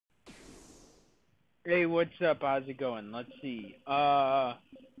Hey, what's up? How's it going? Let's see.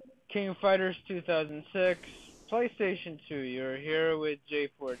 King of Fighters 2006, PlayStation 2. You're here with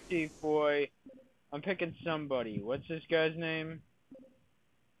J4T Boy. I'm picking somebody. What's this guy's name?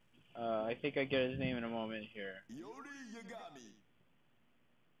 I think I get his name in a moment here. Iori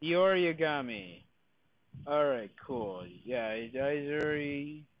Yagami. Iori Yagami. Alright, cool. Yeah,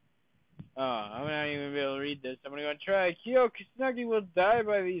 Iori. Oh, I'm not even gonna be able to read this. I'm gonna try. Kyo Kusanagi will die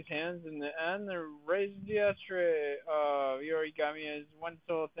by these hands in the end. The raised Yastre Yorigami is one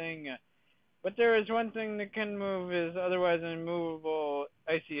sole thing. But there is one thing that can move his otherwise immovable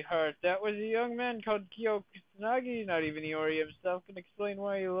icy heart. That was a young man called Kyo Kusanagi. Not even Iori himself can explain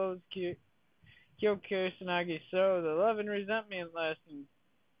why he loves Kyo Kusanagi so. The love and resentment lasting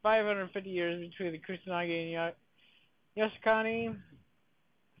 550 years between the Kusanagi and Yasukani.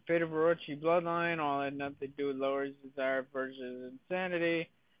 Fate of Orochi bloodline, all had nothing to do with lowers desire versus insanity.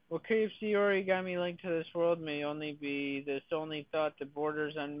 What keeps the origami linked to this world may only be this only thought that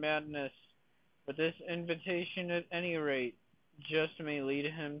borders on madness, but this invitation at any rate just may lead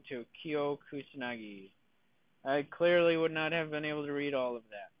him to Kyo Kusanagi. I clearly would not have been able to read all of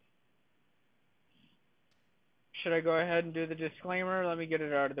that. Should I go ahead and do the disclaimer? Let me get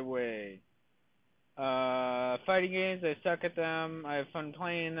it out of the way. Fighting games, I suck at them. I have fun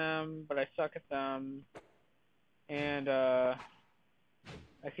playing them, but I suck at them. And, I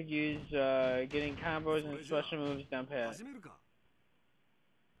could use, getting combos and special moves down pat.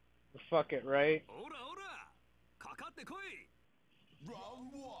 Fuck it, right?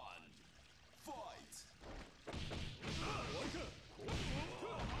 Round one. Fight.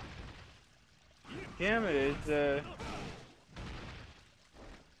 Damn it, it's,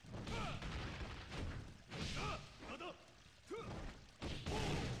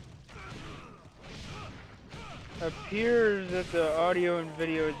 appears that the audio and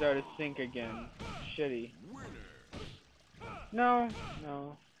video is out of sync again. Shitty. Winner. No,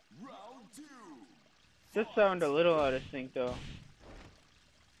 no. Round two. Does sound a Fight. little out of sync though.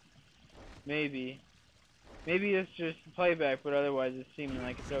 Maybe. Maybe it's just playback, but otherwise it's seeming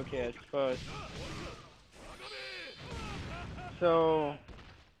like it's okay, I suppose. So,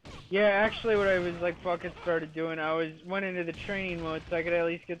 yeah, actually what I was like fucking started doing, went into the training mode so I could at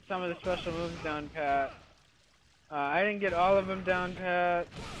least get some of the special moves down pat. I didn't get all of them down pat,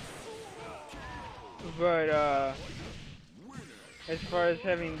 but as far as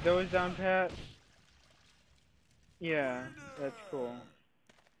having those down pat, yeah, that's cool.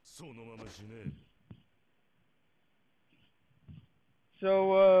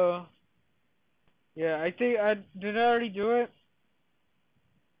 So, yeah, I think did I already do it?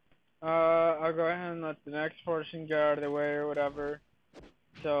 I'll go ahead and let the next portion go out of the way or whatever.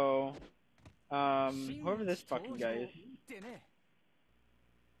 So, whoever this fucking guy is.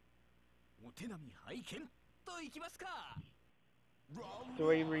 Round one.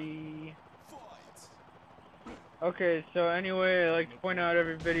 Story. Fight. Okay, so anyway, I like to point out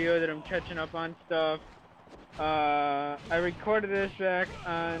every video that I'm catching up on stuff. I recorded this back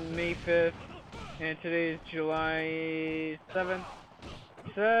on May 5th, and today is July 7th.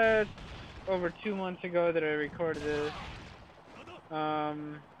 So that's over 2 months ago that I recorded this.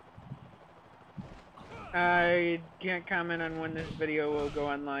 I can't comment on when this video will go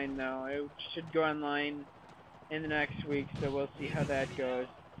online though. It should go online in the next week, so we'll see how that goes.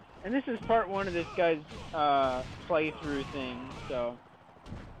 And this is part one of this guy's playthrough thing, so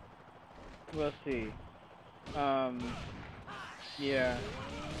we'll see. Yeah.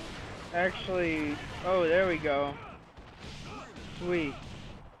 Actually, oh, there we go. Sweet.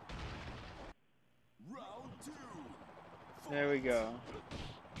 Round two. There we Fight. go.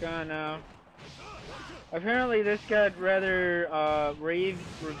 Gone now. Apparently this got rather rave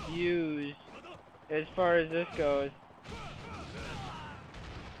reviews as far as this goes.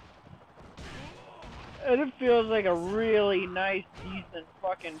 And it feels like a really nice, decent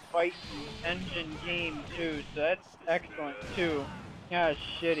fucking fighting engine game too, so that's excellent too. Yeah,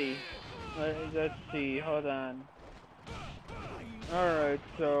 shitty. Let's see, hold on. Alright,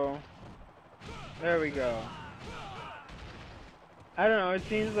 so there we go. I don't know, it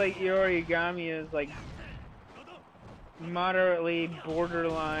seems like Iori Yagami is like moderately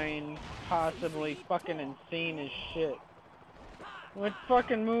borderline, possibly fucking insane as shit. What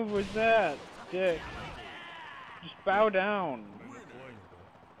fucking move was that, dick? Just bow down.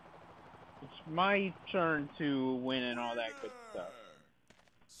 It's my turn to win and all that good stuff.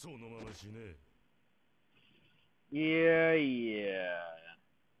 Yeah, yeah.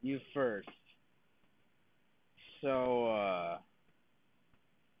 You first. So,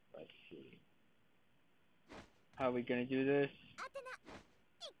 let's see. How are we gonna do this?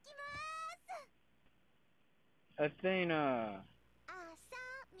 Athena.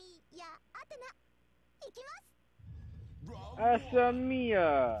 Round one.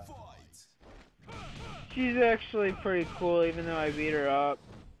 Asamiya. Fight. She's actually pretty cool, even though I beat her up.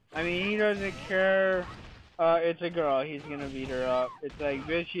 I mean, he doesn't care. It's a girl. He's gonna beat her up. It's like,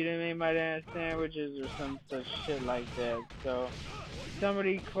 bitch, you didn't make my damn sandwiches or some such shit like that. So,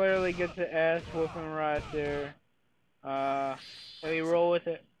 somebody clearly gets an ass whooping right there. Let me roll with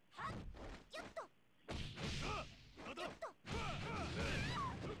it.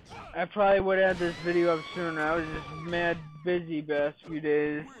 I probably would have this video up soon. I was just mad busy past few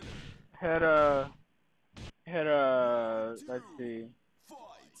days. Had let's see.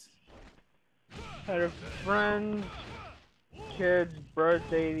 Fight. Had a friend's kid's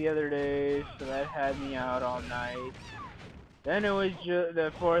birthday the other day, so that had me out all night. Then it was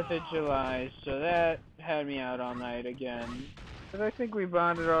the 4th of July, so that had me out all night again. But I think we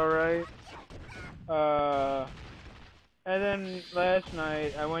bonded alright. And then last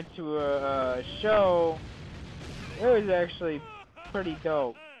night I went to a show. It was actually pretty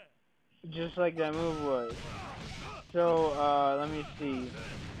dope. Just like that move was. So, let me see.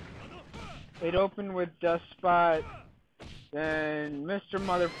 It opened with Dustspot, then Mr.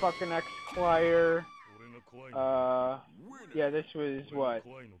 Motherfucking X-Choir. Yeah, this was what?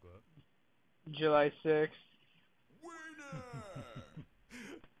 July 6th.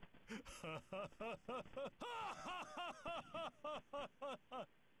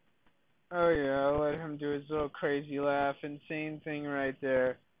 Oh yeah, I'll let him do his little crazy laugh, insane thing right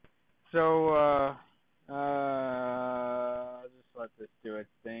there. So, I'll just let this do its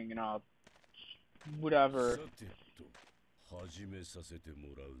thing and I'll, whatever.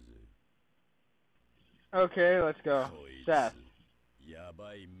 Okay, let's go. Seth.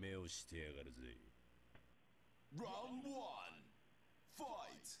 Round one.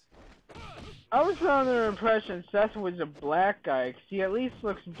 Fight. I was under the impression Seth was a black guy, 'cause he at least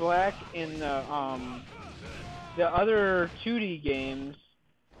looks black in the other 2D games.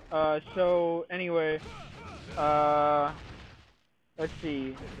 So anyway, let's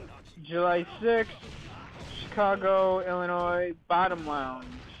see. July 6th, Chicago, Illinois, Bottom Lounge.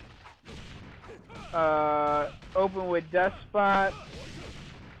 Open with Despot.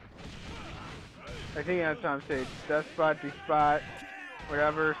 I think that's how I'm saying. Despot, Despot,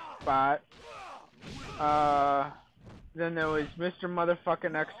 whatever, Spot. Then there was Mr.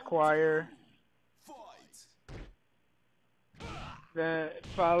 Motherfucking X-Choir. Then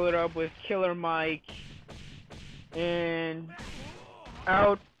followed up with Killer Mike. And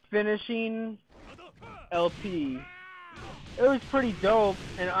out finishing LP. It was pretty dope,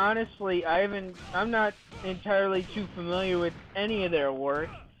 and honestly, I'm not entirely too familiar with any of their work.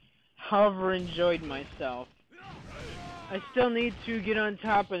 However, enjoyed myself. I still need to get on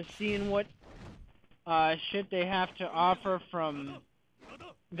top of seeing what shit they have to offer from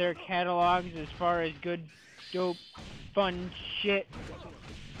their catalogs as far as good, dope, fun shit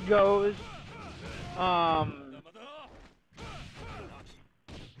goes.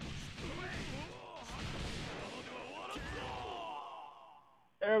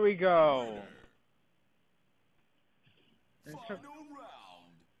 There we go. It took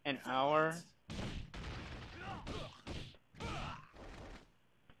an hour.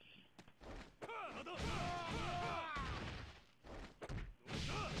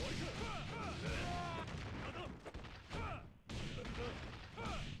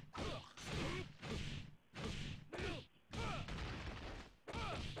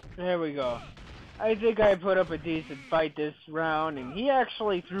 There we go. I think I put up a decent fight this round, and he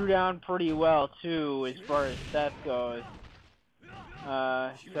actually threw down pretty well, too, as far as Seth goes.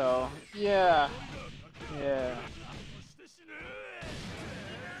 So, yeah. Yeah.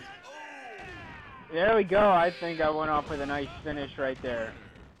 There we go. I think I went off with a nice finish right there.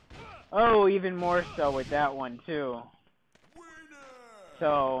 Oh, even more so with that one, too.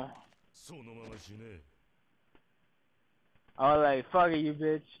 So, alright, fuck you,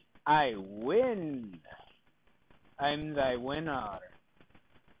 bitch. I win. I'm thy winner.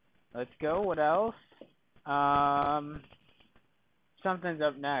 Let's go. What else? Something's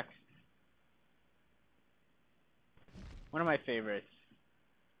up next. One of my favorites.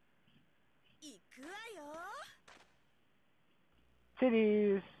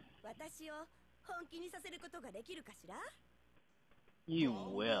 Titties. You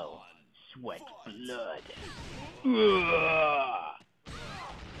will sweat blood.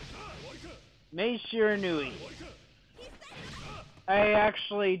 Mei Shiranui. I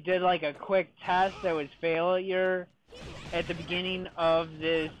actually did like a quick test that was failure at the beginning of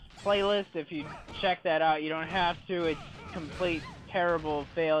this playlist. If you check that out, you don't have to. It's complete terrible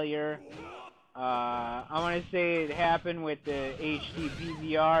failure. I want to say it happened with the HD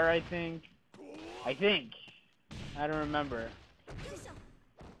PVR, I think. I think. I don't remember.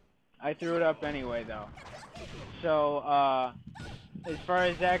 I threw it up anyway, though. So, as far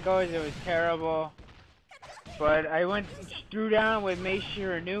as that goes, it was terrible. But I threw down with Mei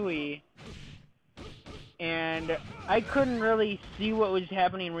Shiranui, and I couldn't really see what was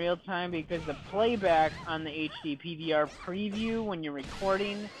happening in real time because the playback on the HD PVR preview when you're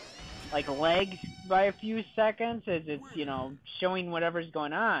recording like lags by a few seconds as it's, you know, showing whatever's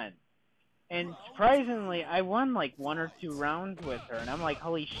going on. And surprisingly, I won like 1 or 2 rounds with her, and I'm like,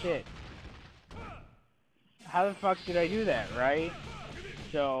 holy shit. How the fuck did I do that, right?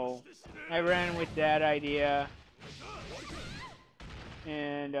 So, I ran with that idea,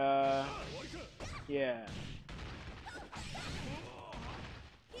 and, yeah.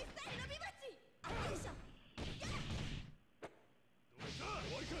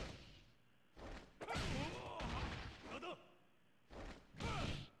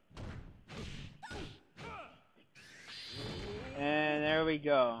 And there we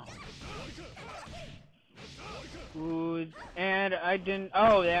go. Ooh, and I didn't.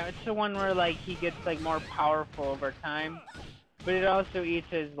 Oh, yeah, it's the one where like he gets like more powerful over time, but it also eats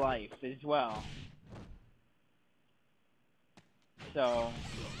his life as well. So,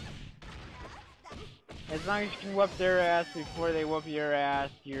 as long as you can whoop their ass before they whoop your ass,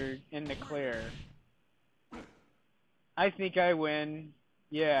 you're in the clear. I think I win.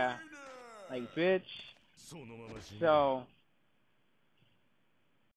 Yeah, like bitch. So.